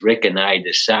Rick and I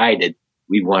decided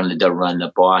we wanted to run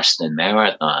the Boston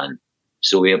Marathon.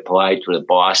 So we applied to the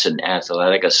Boston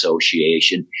Athletic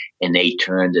Association, and they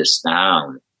turned us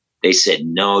down. They said,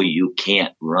 no, you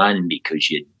can't run because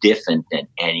you're different than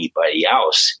anybody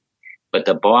else. But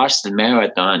the Boston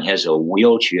Marathon has a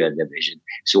wheelchair division,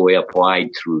 so we applied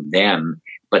through them.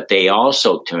 But they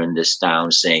also turned us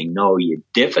down, saying, no, you're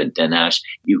different than us.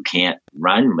 You can't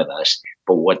run with us.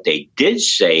 But what they did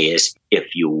say is,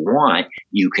 if you want,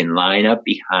 you can line up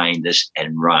behind us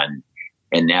and run.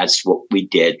 And that's what we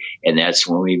did. And that's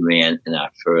when we ran in our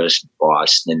first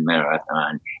Boston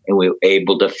Marathon. And we were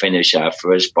able to finish our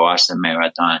first Boston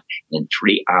Marathon in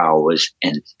 3 hours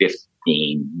and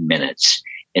 15 minutes.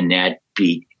 And that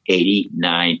beat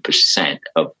 89%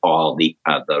 of all the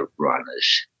other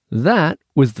runners. That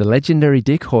was the legendary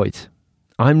Dick Hoyt.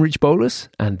 I'm Rich Bolus,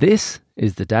 and this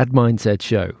is the Dad Mindset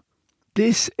Show.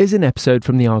 This is an episode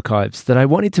from the archives that I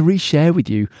wanted to reshare with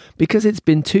you because it's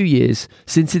been 2 years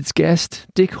since its guest,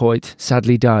 Dick Hoyt,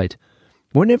 sadly died.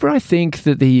 Whenever I think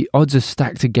that the odds are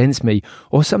stacked against me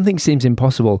or something seems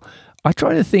impossible, I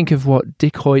try to think of what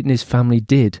Dick Hoyt and his family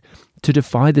did to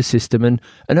defy the system and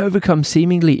overcome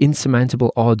seemingly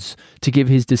insurmountable odds to give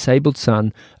his disabled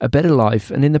son a better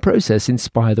life and in the process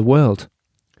inspire the world.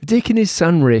 Dick and his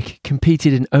son Rick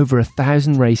competed in over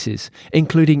 1,000 races,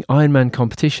 including Ironman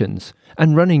competitions,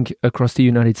 and running across the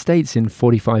United States in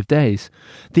 45 days.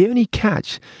 The only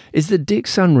catch is that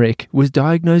Dick's son Rick was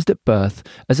diagnosed at birth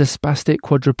as a spastic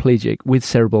quadriplegic with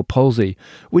cerebral palsy,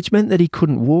 which meant that he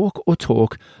couldn't walk or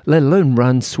talk, let alone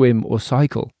run, swim or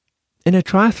cycle. In a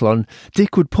triathlon,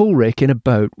 Dick would pull Rick in a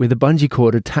boat with a bungee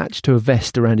cord attached to a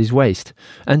vest around his waist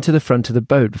and to the front of the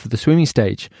boat for the swimming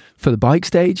stage. For the bike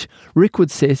stage, Rick would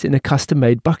sit in a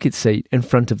custom-made bucket seat in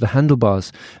front of the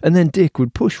handlebars, and then Dick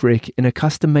would push Rick in a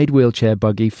custom-made wheelchair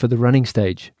buggy for the running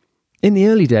stage. In the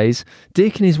early days,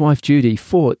 Dick and his wife Judy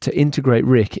fought to integrate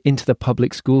Rick into the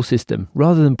public school system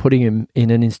rather than putting him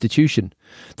in an institution.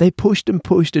 They pushed and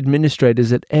pushed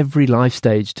administrators at every life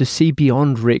stage to see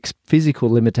beyond Rick's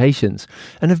physical limitations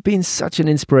and have been such an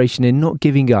inspiration in not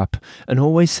giving up and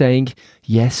always saying,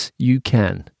 yes, you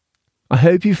can. I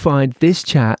hope you find this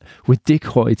chat with Dick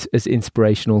Hoyt as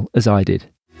inspirational as I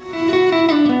did.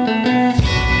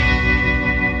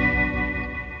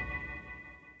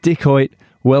 Dick Hoyt,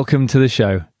 welcome to the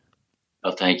show.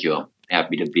 Oh, thank you. I'm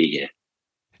happy to be here.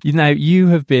 You know, you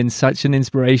have been such an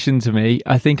inspiration to me.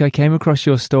 I think I came across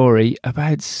your story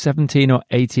about 17 or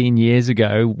 18 years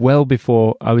ago, well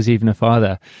before I was even a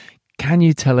father. Can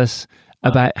you tell us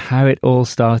about how it all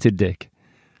started, Dick?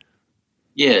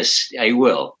 Yes, I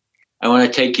will. I want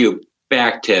to take you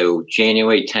back to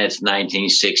January 10th,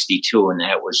 1962, and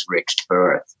that was Rick's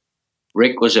birth.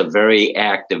 Rick was a very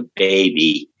active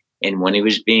baby. And when he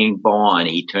was being born,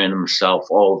 he turned himself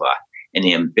over and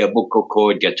the umbilical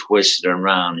cord got twisted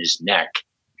around his neck.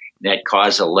 That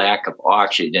caused a lack of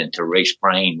oxygen to Rick's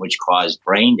brain, which caused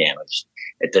brain damage.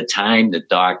 At the time, the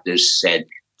doctors said,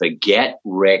 forget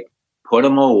Rick, put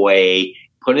him away,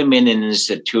 put him in an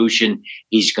institution.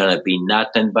 He's going to be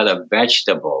nothing but a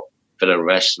vegetable for the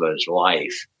rest of his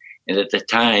life. And at the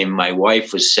time, my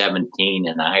wife was 17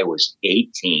 and I was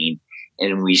 18.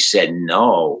 And we said,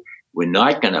 no. We're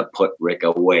not going to put Rick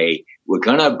away. We're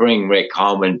going to bring Rick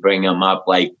home and bring him up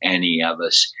like any other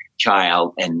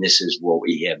child. And this is what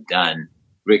we have done.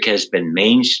 Rick has been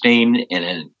mainstreamed and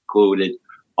included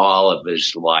all of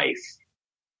his life.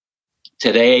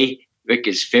 Today, Rick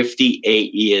is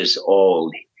 58 years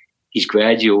old. He's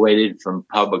graduated from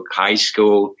public high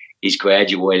school. He's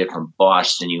graduated from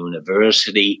Boston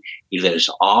University. He lives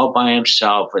all by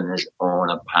himself in his own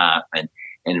apartment.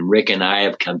 And Rick and I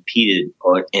have competed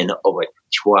in over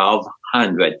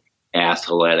 1,200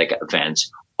 athletic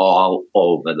events all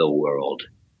over the world.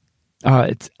 Oh,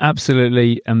 it's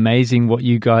absolutely amazing what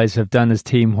you guys have done as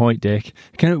Team Hoyt, Dick.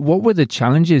 What were the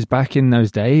challenges back in those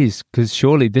days? Because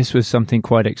surely this was something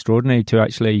quite extraordinary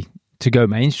to go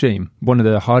mainstream. One of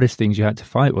the hardest things you had to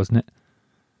fight, wasn't it?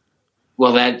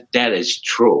 Well, that is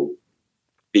true.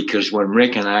 Because when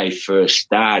Rick and I first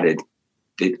started,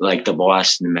 like the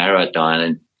Boston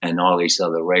Marathon and all these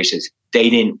other races, they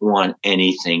didn't want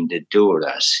anything to do with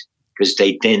us because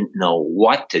they didn't know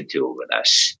what to do with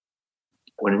us.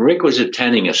 When Rick was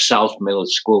attending a South Middle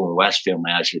School in Westfield,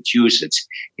 Massachusetts,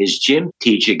 his gym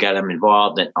teacher got him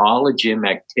involved in all the gym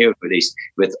activities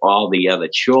with all the other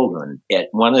children. At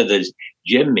one of the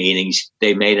gym meetings,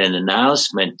 they made an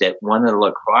announcement that one of the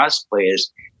lacrosse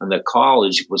players from the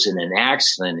college was in an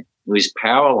accident. He was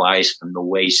paralyzed from the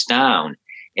waist down.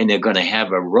 And they're going to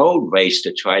have a road race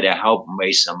to try to help him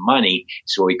raise some money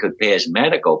so he could pay his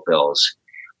medical bills.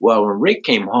 Well, when Rick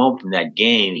came home from that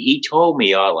game, he told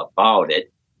me all about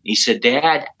it. He said,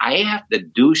 Dad, I have to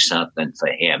do something for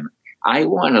him. I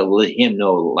want to let him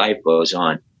know life goes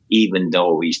on, even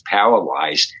though he's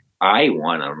paralyzed. I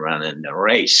want to run in the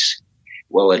race.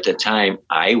 Well, at the time,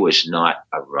 I was not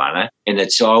a runner, and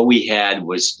it's all we had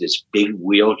was this big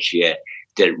wheelchair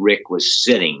that Rick was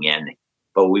sitting in.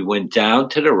 But we went down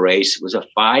to the race. It was a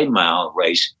 5-mile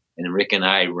race, and Rick and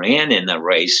I ran in the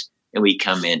race, and we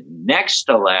come in next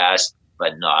to last,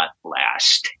 but not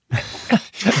last.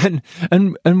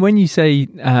 and when you say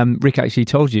Rick actually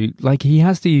told you, like, he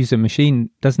has to use a machine,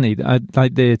 doesn't he?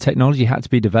 Like, the technology had to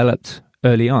be developed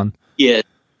early on. Yeah.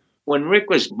 When Rick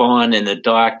was born and the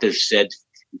doctors said,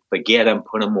 forget him,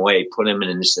 put him away, put him in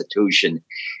an institution,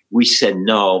 we said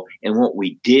no. And what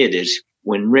we did is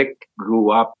when Rick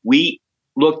grew up, we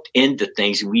looked into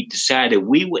things and we decided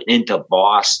we went into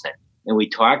Boston. And we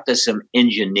talked to some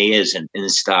engineers and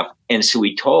stuff. And so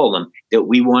we told them that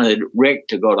we wanted Rick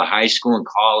to go to high school and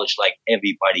college like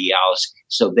everybody else.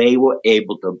 So they were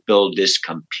able to build this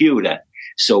computer.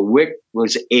 So Rick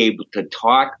was able to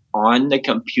talk on the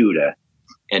computer.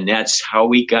 And that's how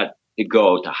we got to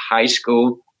go to high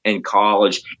school and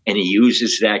college. And he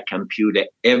uses that computer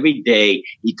every day.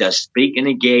 He does speaking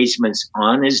engagements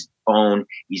on his own.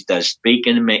 He does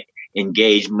speaking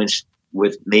engagements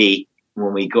with me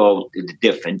when we go to the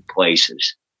different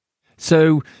places.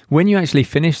 So when you actually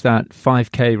finished that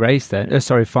 5K race then,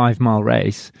 5-mile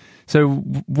race, so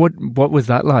what was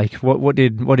that like? What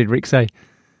did Rick say?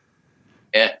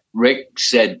 Rick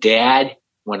said, Dad,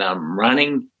 when I'm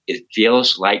running, it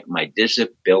feels like my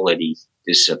disability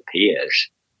disappears.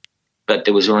 But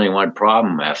there was only one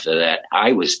problem after that.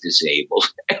 I was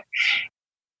disabled.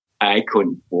 I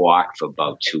couldn't walk for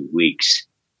about 2 weeks.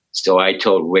 So I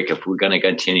told Rick, if we're going to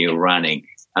continue running,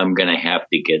 I'm going to have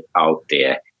to get out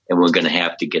there and we're going to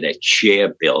have to get a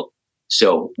chair built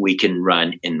so we can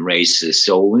run in races.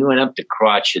 So we went up to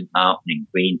Crotched Mountain in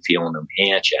Greenfield, New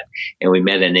Hampshire, and we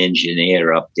met an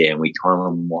engineer up there and we told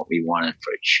him what we wanted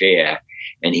for a chair.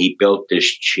 And he built this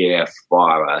chair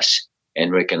for us.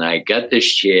 And Rick and I got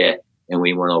this chair and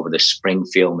we went over to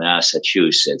Springfield,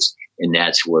 Massachusetts. And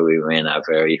that's where we ran our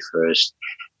very first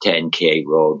 10K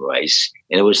road race.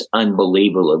 And it was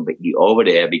unbelievable to be over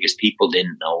there because people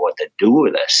didn't know what to do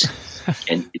with us.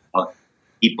 And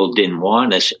people didn't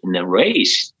want us in the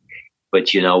race.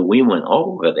 But, we went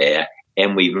over there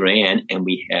and we ran and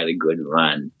we had a good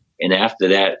run. And after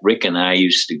that, Rick and I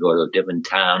used to go to a different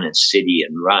town and city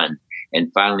and run.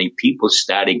 And finally, people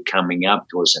started coming up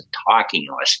to us and talking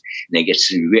to us. And they get to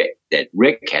see that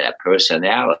Rick had a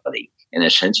personality and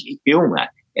a sense of humor.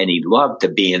 And he loved to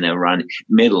be in the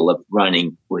middle of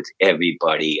running with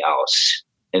everybody else.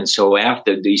 And so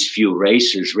after these few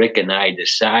races, Rick and I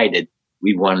decided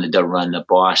we wanted to run the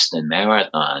Boston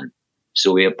Marathon.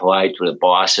 So we applied to the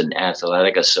Boston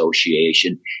Athletic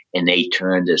Association, and they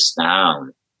turned us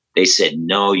down. They said,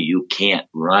 no, you can't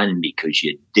run because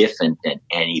you're different than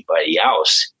anybody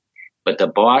else. But the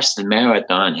Boston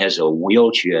Marathon has a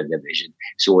wheelchair division,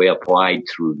 so we applied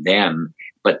through them.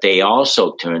 But they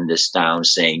also turned us down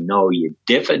saying, no, you're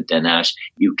different than us.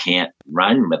 You can't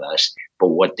run with us. But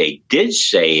what they did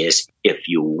say is, if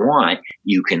you want,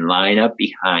 you can line up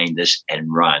behind us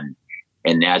and run.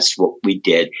 And that's what we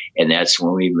did. And that's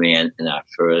when we ran in our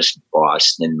first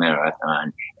Boston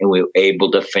Marathon. And we were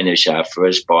able to finish our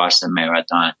first Boston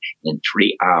Marathon in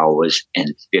 3 hours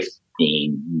and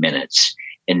 15 minutes.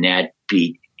 And that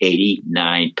beat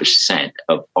 89%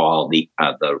 of all the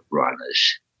other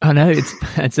runners. I know,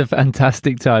 it's a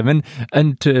fantastic time.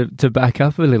 And to back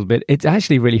up a little bit, it's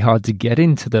actually really hard to get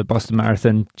into the Boston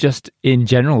Marathon just in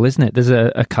general, isn't it? There's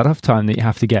a cutoff time that you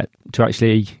have to get to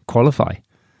actually qualify.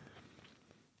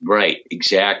 Right,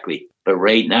 exactly. But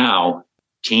right now,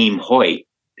 Team Hoyt,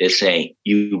 they're saying,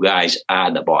 you guys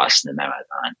are the Boston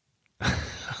Marathon.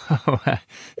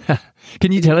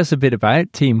 Can you tell us a bit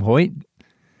about Team Hoyt?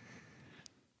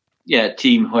 Yeah,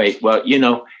 Team Hoyt. Well,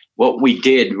 what we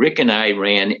did, Rick and I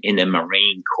ran in the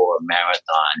Marine Corps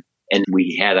Marathon, and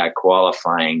we had our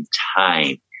qualifying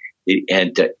time to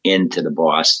enter into the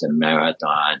Boston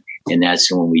Marathon. And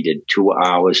that's when we did 2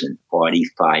 hours and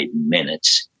 45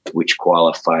 minutes, which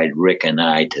qualified Rick and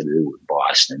I to the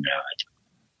Boston Marathon.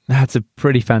 That's a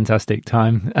pretty fantastic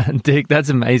time, Dick. That's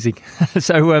amazing.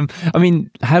 So,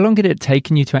 how long had it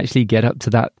taken you to actually get up to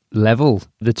that level,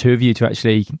 the two of you to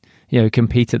actually,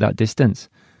 compete at that distance?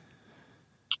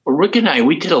 Well, Rick and I,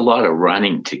 we did a lot of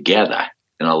running together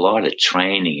and a lot of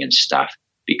training and stuff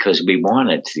because we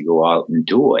wanted to go out and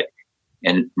do it.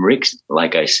 And Rick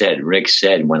said,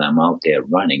 when I'm out there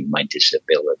running, my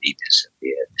disability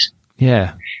disappears.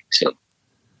 Yeah. So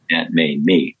that made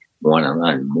me want to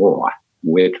run more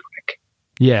with Rick.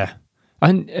 Yeah.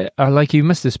 And like you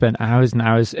must have spent hours and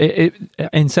hours.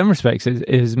 In some respects,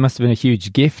 it must have been a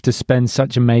huge gift to spend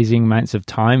such amazing amounts of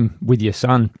time with your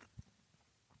son.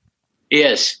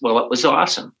 Yes, well, it was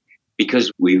awesome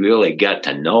because we really got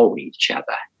to know each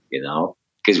other,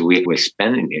 because we were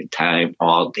spending the time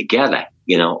all together.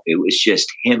 It was just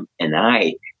him and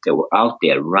I that were out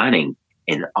there running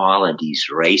in all of these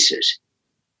races.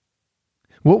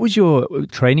 What was your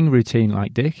training routine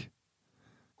like, Dick?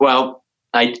 Well,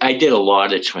 I did a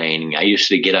lot of training. I used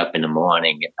to get up in the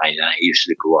morning. I used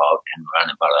to go out and run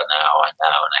about an hour and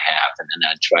a half, and then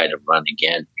I'd try to run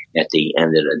again at the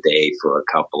end of the day for a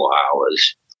couple of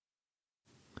hours.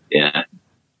 Yeah.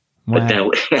 Wow. But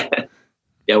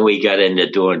then we got into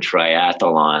doing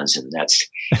triathlons, and that's,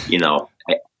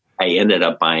 I ended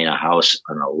up buying a house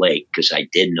on a lake because I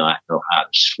did not know how to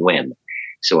swim.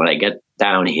 So when I got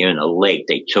down here in the lake,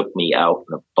 they took me out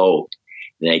in a boat.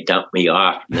 And they dumped me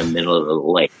off in the middle of the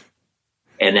lake.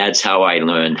 And that's how I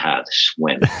learned how to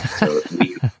swim.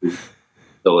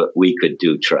 So we could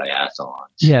do triathlons.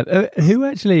 Yeah.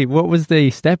 What was the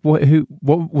step? What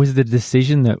was the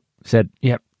decision that said,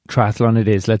 yep, triathlon it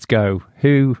is, let's go?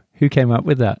 Who came up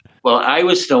with that? Well, I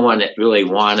was the one that really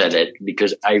wanted it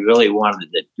because I really wanted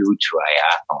to do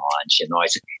triathlons. I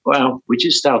said, well, we're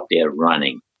just out there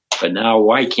running. But now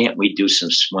why can't we do some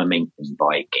swimming and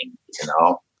biking,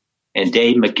 And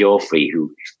Dave McGilfrey,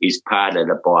 who is part of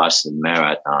the Boston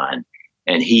Marathon,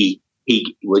 and he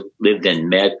lived in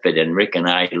Medford, and Rick and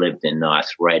I lived in North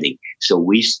Reading. So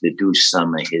we used to do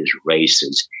some of his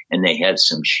races, and they had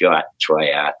some short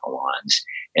triathlons.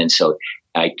 And so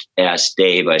I asked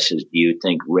Dave, I said, do you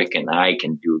think Rick and I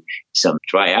can do some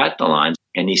triathlons?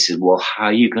 And he said, well, how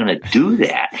are you going to do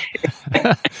that?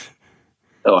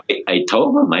 So I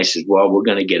told him, I said, well, we're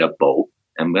going to get a boat.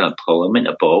 I'm going to pull him in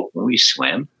a boat when we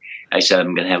swim. I said,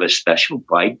 I'm going to have a special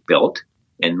bike built,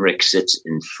 and Rick sits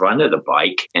in front of the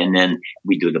bike, and then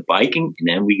we do the biking, and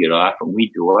then we get off and we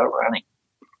do our running.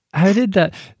 How did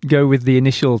that go with the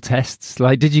initial tests?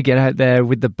 Like, did you get out there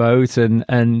with the boat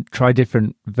and try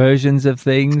different versions of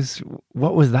things?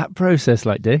 What was that process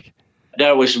like, Dick?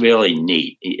 That was really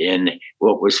neat. And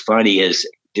what was funny is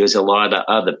there was a lot of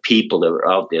other people that were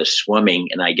out there swimming,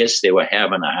 and I guess they were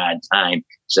having a hard time.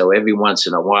 So every once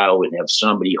in a while, we'd have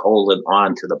somebody holding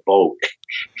on to the boat,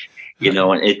 and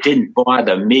it didn't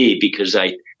bother me because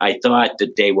I thought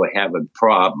that they were having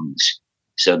problems,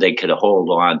 so they could hold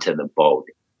on to the boat.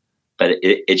 But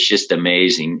it's just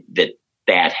amazing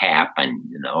that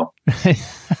happened,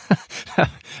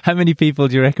 How many people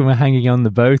do you reckon were hanging on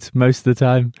the boat most of the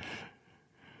time?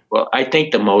 Well, I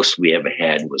think the most we ever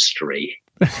had was 3.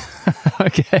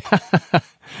 Okay.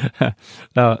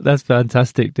 Oh, that's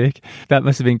fantastic, Dick. That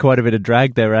must have been quite a bit of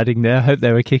drag they were adding there. I hope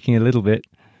they were kicking a little bit.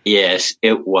 Yes,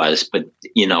 it was. But,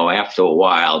 after a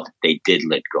while, they did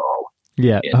let go.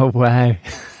 Yeah. Oh, wow.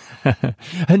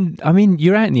 And, I mean,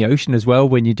 you're out in the ocean as well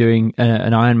when you're doing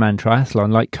an Ironman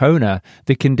triathlon. Like Kona,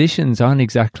 the conditions aren't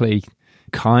exactly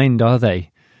kind, are they?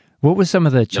 What were some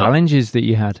of the challenges that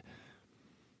you had?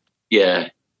 Yeah,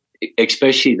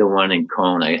 especially the one in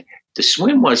Kona. The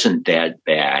swim wasn't that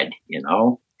bad,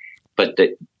 but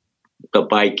the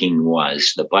biking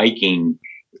was. The biking,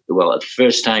 well, the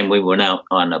first time we went out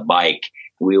on a bike,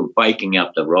 we were biking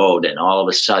up the road, and all of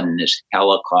a sudden this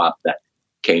helicopter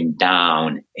came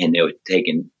down, and they were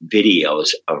taking videos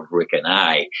of Rick and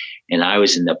I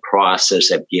was in the process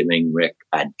of giving Rick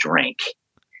a drink.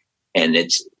 And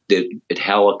the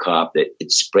helicopter,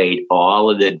 it sprayed all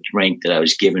of the drink that I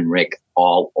was giving Rick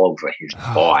all over his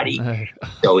body. No.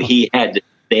 So he had to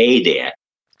stay there,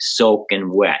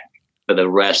 soaking wet, for the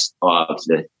rest of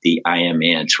the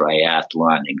Ironman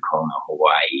triathlon in Kona,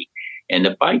 Hawaii. And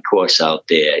the bike course out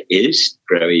there is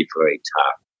very, very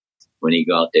tough. When you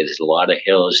go out there, there's a lot of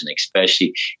hills, and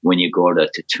especially when you go to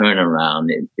turn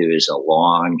around, there is a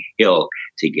long hill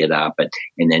to get up it,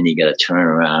 and then you got to turn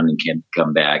around and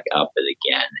come back up it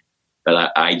again.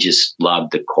 But I just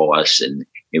loved the course, and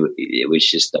it was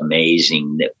just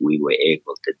amazing that we were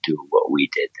able to do what we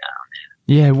did down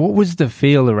there. Yeah, what was the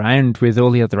feel around with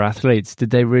all the other athletes? Did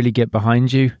they really get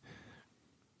behind you?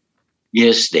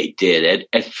 Yes, they did.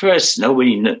 At first,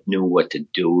 nobody knew what to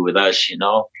do with us,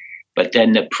 But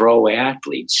then the pro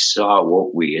athletes saw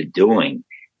what we were doing,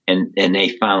 and they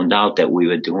found out that we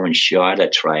were doing shorter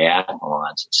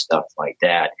triathlons and stuff like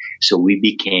that. So we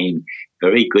became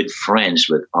very good friends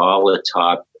with all the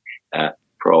top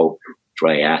pro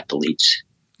triathletes.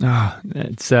 Oh,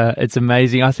 it's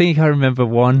amazing. I think I remember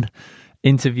one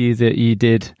interview that you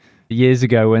did years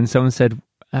ago when someone said,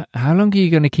 "How long are you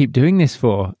going to keep doing this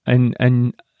for?"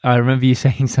 And I remember you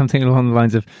saying something along the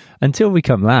lines of, until we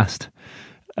come last.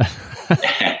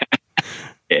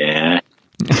 Yeah.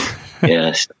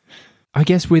 Yes. I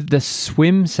guess with the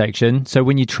swim section, so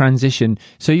when you transition,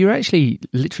 so you're actually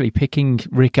literally picking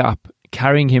Rick up,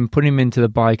 carrying him, putting him into the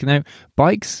bike. Now,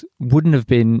 bikes wouldn't have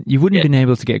been, you wouldn't have been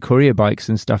able to get courier bikes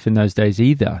and stuff in those days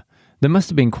either. There must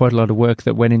have been quite a lot of work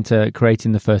that went into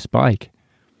creating the first bike.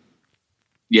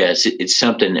 Yes, it's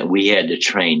something that we had to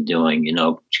train doing,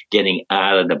 getting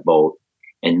out of the boat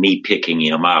and me picking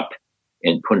him up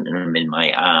and putting him in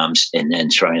my arms and then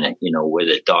trying to, where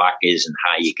the dock is and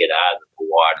how you get out of the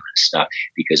water and stuff,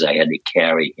 because I had to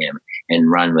carry him and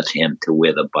run with him to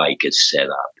where the bike is set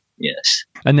up. Yes.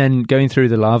 And then going through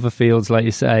the lava fields, like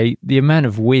you say, the amount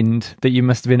of wind that you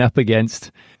must have been up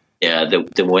against. Yeah,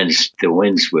 the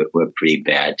winds were pretty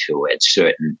bad too at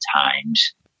certain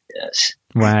times. Yes.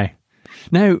 Wow.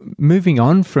 Now, moving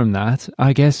on from that,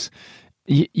 I guess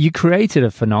you created a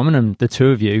phenomenon, the two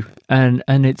of you, and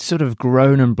it's sort of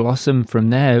grown and blossomed from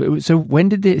there. So when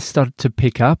did it start to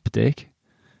pick up, Dick?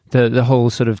 The whole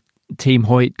sort of Team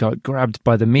Hoyt got grabbed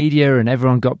by the media and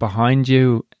everyone got behind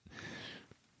you.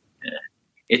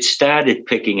 It started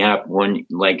picking up when,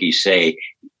 like you say,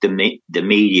 the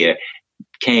media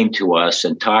came to us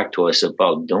and talked to us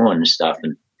about doing stuff.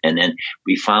 And then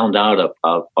we found out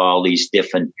of all these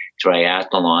different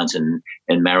triathlons and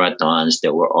marathons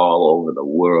that were all over the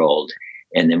world.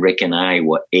 And then Rick and I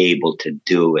were able to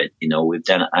do it. We've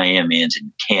done Ironmans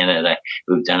in Canada.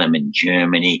 We've done them in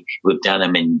Germany. We've done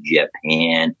them in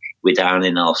Japan. We're down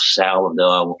in El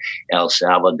Salvador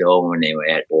when they were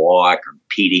at war,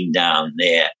 competing down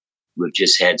there. We've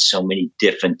just had so many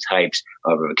different types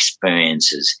of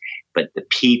experiences. But the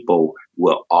people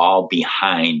were all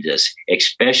behind us,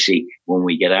 especially when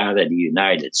we get out of the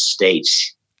United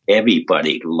States.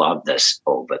 Everybody loved us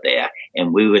over there.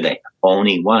 And we were the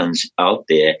only ones out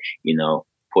there,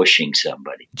 pushing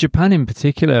somebody. Japan in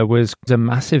particular was a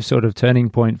massive sort of turning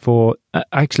point for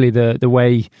actually the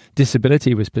way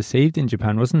disability was perceived in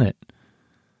Japan, wasn't it?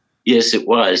 Yes, it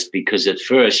was, because at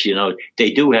first,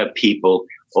 they do have people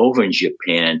over in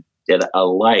Japan that are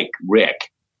like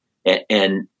Rick.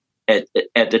 And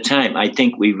at the time, I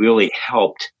think we really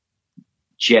helped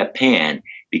Japan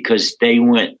because they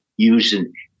weren't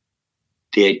using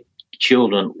their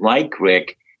children like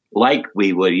Rick, like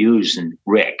we were using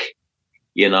Rick,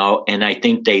 and I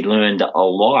think they learned a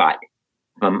lot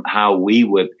from how we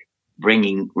were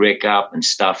bringing Rick up and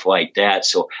stuff like that.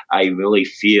 So I really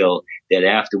feel that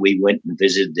after we went and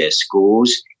visited their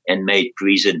schools and made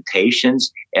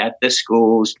presentations at the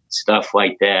schools, stuff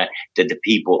like that the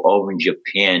people over in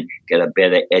Japan get a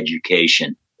better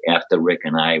education after Rick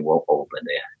and I were over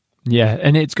there. Yeah,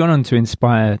 and it's gone on to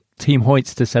inspire Team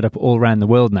Hoyts to set up all around the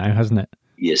world now, hasn't it?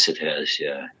 Yes, it has,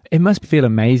 yeah. It must feel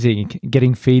amazing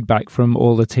getting feedback from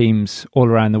all the teams all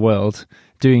around the world,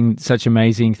 doing such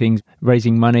amazing things,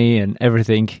 raising money and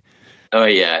everything. Oh,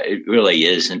 yeah, it really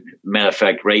is. And matter of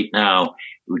fact, right now,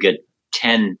 we got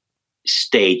 10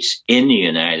 states in the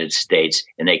United States,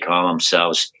 and they call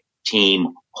themselves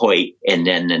Team Hoyt, and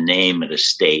then the name of the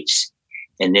states.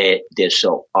 And they're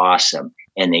so awesome.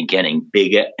 And they're getting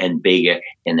bigger and bigger,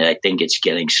 and I think it's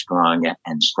getting stronger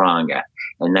and stronger.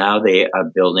 And now they are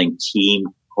building Team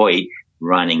Hoyt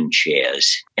running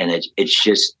chairs, and it's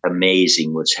just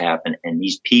amazing what's happened. And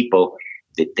these people,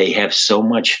 that they have so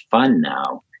much fun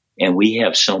now, and we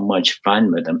have so much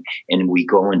fun with them, and we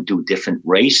go and do different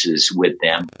races with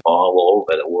them all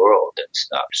over the world and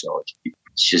stuff. So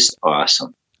it's just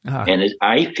awesome. And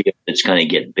I feel it's going to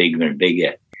get bigger and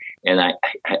bigger. And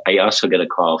I also got a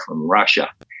call from Russia,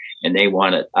 and they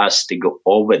wanted us to go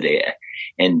over there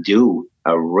and do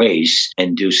a race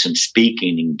and do some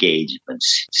speaking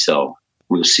engagements. So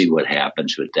we'll see what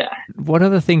happens with that. What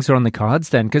other things are on the cards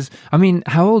then? Because,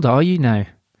 how old are you now?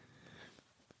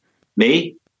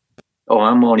 Me? Oh,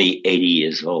 I'm only 80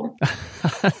 years old.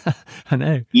 I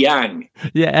know. Young.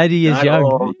 Yeah, Eddie is Not young.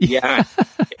 old, young.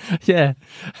 Yeah.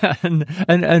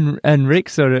 And Rick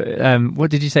sort of, what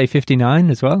did you say, 59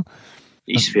 as well?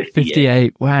 He's 58.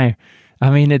 58. Wow.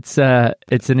 It's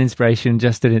an inspiration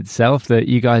just in itself that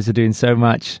you guys are doing so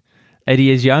much. Eddie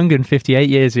is young and 58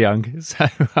 years young. So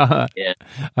yeah.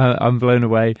 I'm blown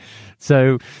away.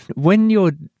 So when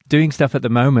you're doing stuff at the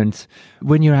moment,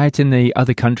 when you're out in the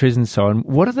other countries and so on,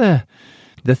 what are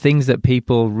the things that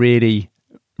people really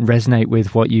resonate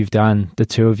with what you've done, the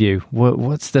two of you?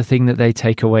 What's the thing that they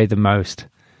take away the most?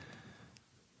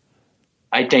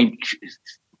 I think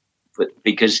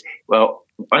because,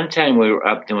 one time we were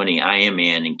up doing the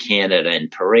Ironman in Canada,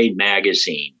 and Parade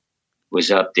Magazine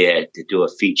was up there to do a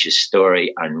feature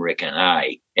story on Rick and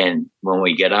I. And when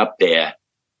we get up there,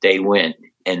 they went,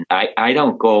 And I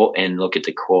don't go and look at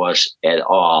the course at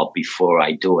all before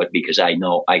I do it because I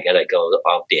know I got to go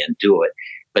out there and do it.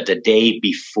 But the day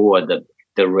before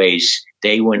the race,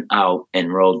 they went out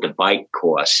and rode the bike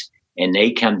course. And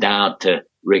they come down to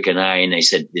Rick and I and they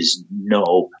said, there's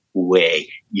no way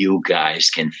you guys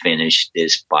can finish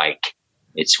this bike.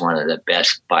 It's one of the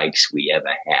best bikes we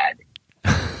ever had.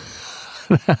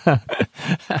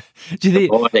 The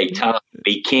more they tell us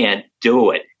we can't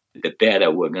do it, the better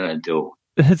we're going to do.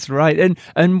 That's right.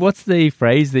 And what's the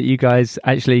phrase that you guys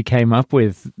actually came up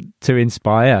with to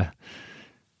inspire?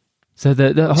 So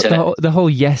the whole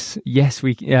yes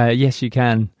you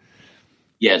can.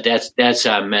 Yeah, that's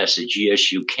our message.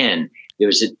 Yes, you can. There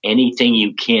isn't anything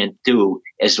you can't do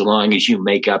as long as you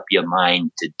make up your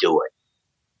mind to do it.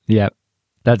 Yeah,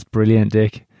 that's brilliant,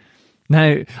 Dick.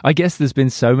 Now, I guess there's been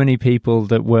so many people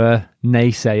that were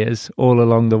naysayers all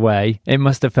along the way. It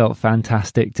must have felt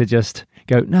fantastic to just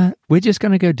go, no, we're just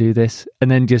going to go do this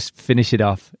and then just finish it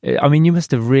off. I mean, you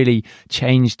must have really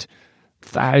changed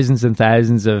thousands and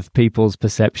thousands of people's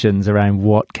perceptions around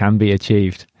what can be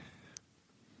achieved.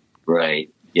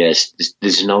 Right. Yes,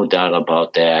 there's no doubt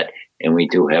about that. And we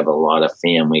do have a lot of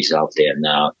families out there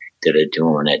now that are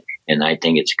doing it. And I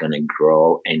think it's going to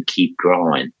grow and keep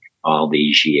growing all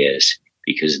these years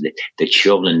because the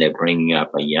children they're bringing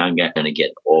up are younger, going to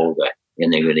get older,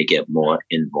 and they're going to get more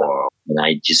involved. And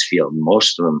I just feel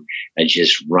most of them are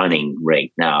just running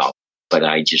right now. But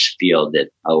I just feel that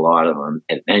a lot of them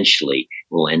eventually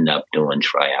will end up doing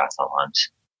triathlons.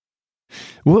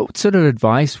 What sort of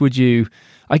advice would you,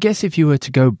 I guess if you were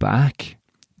to go back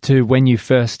to when you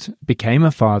first became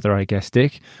a father, I guess,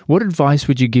 Dick, what advice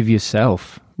would you give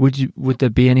yourself? Would there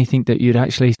be anything that you'd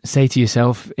actually say to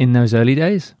yourself in those early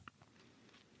days?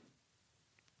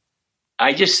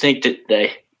 I just think that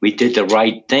we did the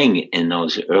right thing in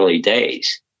those early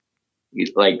days.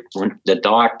 Like when the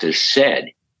doctors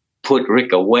said, put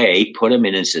Rick away, put him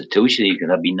in an institution, he's going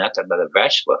to be nothing but a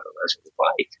vegetable for the rest of his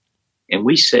life. And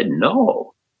we said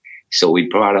no. So we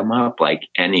brought him up like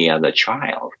any other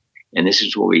child. And this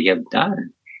is what we have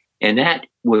done. And that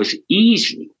was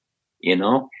easy,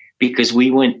 because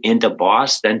we went into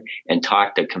Boston and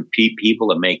talked to people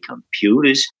that make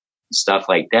computers and stuff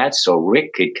like that. So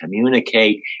Rick could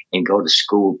communicate and go to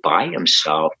school by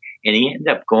himself. And he ended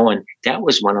up going, that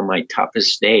was one of my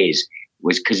toughest days,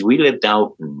 was because we lived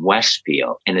out in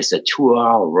Westfield and it's a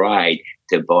 2-hour ride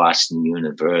to Boston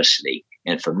University.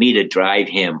 And for me to drive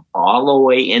him all the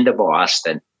way into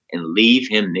Boston and leave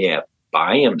him there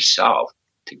by himself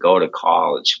to go to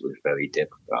college was very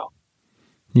difficult.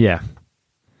 Yeah.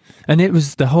 And it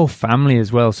was the whole family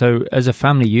as well. So as a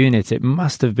family unit, it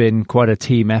must have been quite a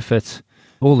team effort,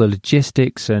 all the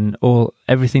logistics and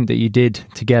everything that you did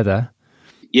together.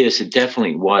 Yes, it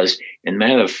definitely was. And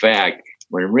matter of fact,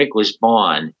 when Rick was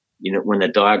born, when the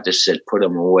doctor said, put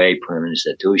him away, put him in an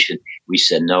institution, we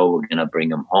said, no, we're going to bring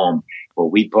him home. Well,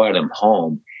 we brought him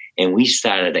home and we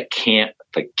started a camp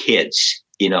for kids,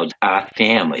 our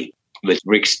family with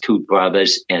Rick's 2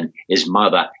 brothers and his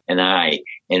mother and I.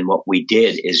 And what we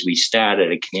did is we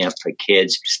started a camp for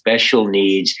kids, special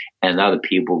needs, and other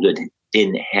people that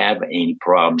didn't have any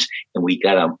problems, and we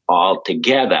got them all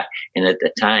together. And at the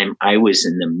time, I was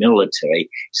in the military,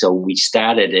 so we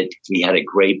started it. We had a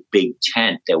great big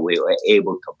tent that we were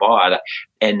able to borrow,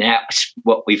 and that's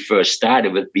what we first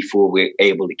started with before we were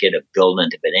able to get a building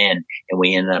to put in. And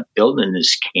we ended up building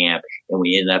this camp, and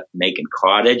we ended up making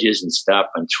cottages and stuff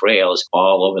and trails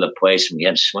all over the place. And we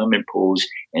had swimming pools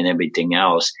and everything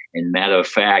else. And matter of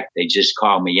fact, they just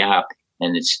called me up,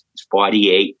 and it's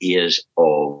 48 years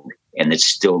old. And it's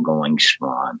still going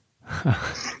strong.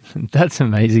 That's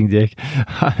amazing, Dick.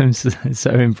 I'm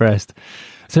so impressed.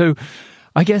 So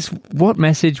I guess what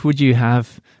message would you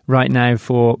have right now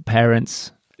for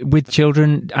parents with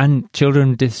children and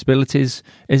children with disabilities?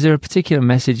 Is there a particular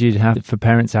message you'd have for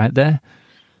parents out there?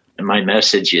 And my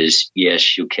message is,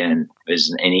 yes, you can. There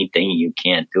isn't anything you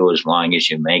can't do as long as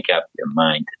you make up your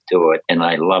mind to do it. And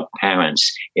I love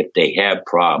parents, if they have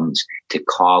problems, to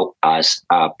call us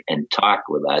up and talk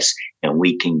with us, and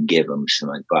we can give them some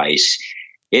advice.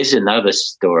 Here's another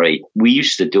story. We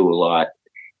used to do a lot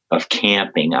of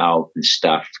camping out and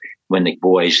stuff when the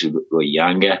boys were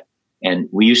younger. And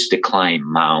we used to climb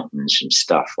mountains and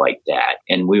stuff like that.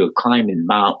 And we were climbing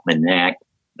Mount Monadnock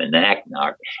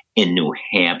in New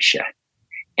Hampshire.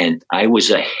 And I was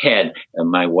ahead of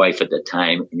my wife at the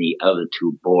time and the other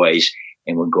 2 boys.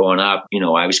 And we're going up,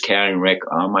 I was carrying Rick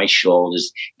on my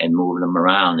shoulders and moving him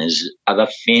around. There's other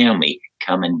family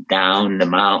coming down the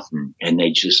mountain, and they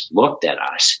just looked at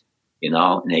us,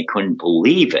 and they couldn't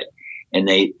believe it.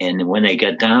 And when they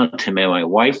got down to me, my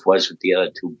wife was with the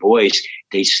other two boys.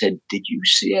 They said, "Did you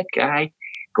see that guy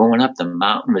going up the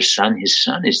mountain? His son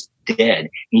is dead.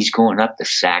 He's going up to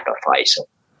sacrifice him."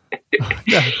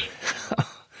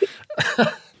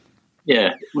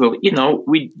 Yeah, well,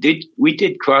 we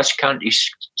did cross country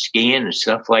skiing and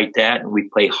stuff like that, and we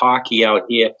play hockey out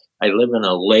here. I live in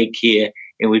a lake here,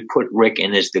 and we put Rick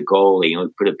in as the goalie, and we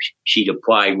put a sheet of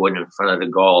plywood in front of the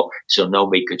goal so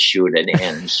nobody could shoot it in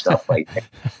and stuff like that.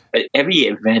 But every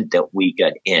event that we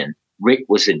got in, Rick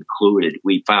was included.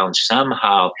 We found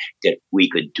somehow that we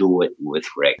could do it with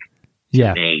Rick.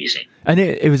 Yeah, amazing. And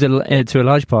it was to a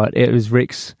large part, it was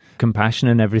Rick's compassion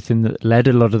and everything that led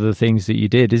a lot of the things that you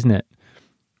did, isn't it?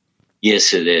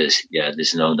 Yes, it is. Yeah,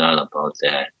 there's no doubt about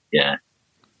that. Yeah.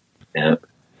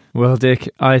 Well, Dick,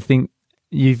 I think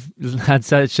you've had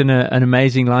such an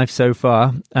amazing life so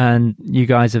far, and you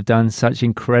guys have done such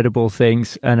incredible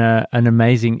things and an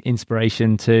amazing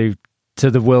inspiration to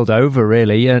the world over,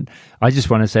 really. And I just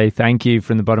want to say thank you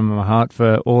from the bottom of my heart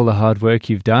for all the hard work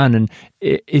you've done. And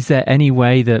is there any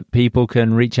way that people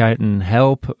can reach out and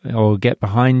help or get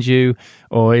behind you?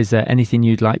 Or is there anything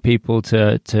you'd like people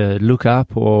to look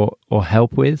up or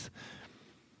help with?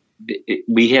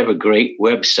 We have a great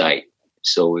website,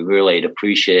 so we really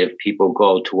appreciate if people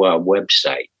go to our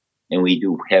website. And we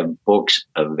do have books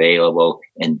available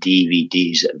and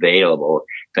DVDs available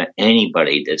for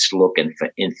anybody that's looking for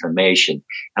information,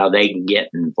 how they can get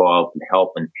involved in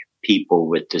helping people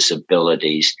with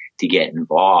disabilities to get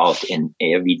involved in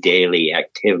every daily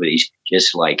activities,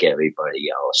 just like everybody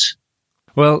else.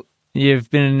 Well, you've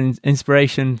been an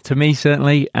inspiration to me,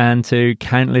 certainly, and to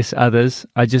countless others.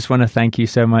 I just want to thank you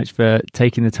so much for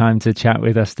taking the time to chat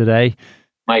with us today.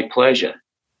 My pleasure.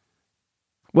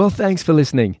 Well, thanks for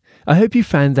listening. I hope you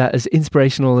found that as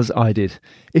inspirational as I did.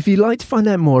 If you'd like to find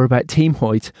out more about Team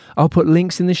Hoyt, I'll put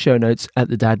links in the show notes at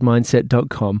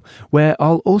thedadmindset.com, where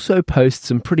I'll also post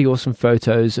some pretty awesome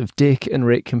photos of Dick and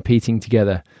Rick competing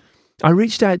together. I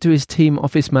reached out to his team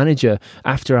office manager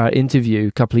after our interview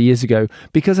a couple of years ago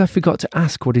because I forgot to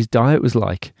ask what his diet was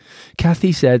like.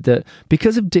 Kathy said that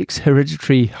because of Dick's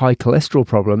hereditary high cholesterol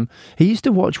problem, he used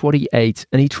to watch what he ate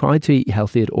and he tried to eat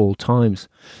healthy at all times.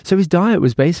 So his diet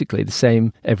was basically the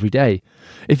same every day.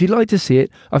 If you'd like to see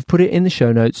it, I've put it in the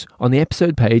show notes on the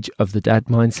episode page of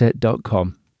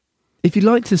thedadmindset.com. If you'd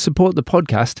like to support the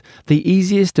podcast, the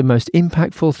easiest and most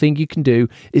impactful thing you can do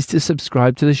is to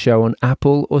subscribe to the show on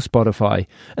Apple or Spotify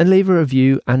and leave a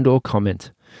review and or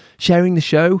comment. Sharing the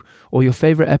show or your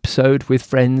favorite episode with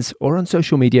friends or on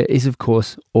social media is of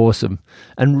course awesome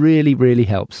and really, really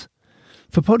helps.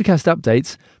 For podcast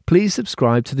updates, please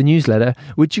subscribe to the newsletter,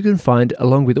 which you can find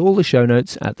along with all the show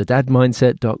notes at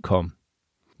thedadmindset.com.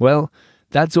 Well,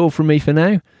 that's all from me for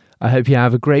now. I hope you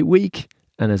have a great week,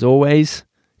 and as always,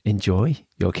 enjoy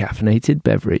your caffeinated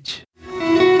beverage.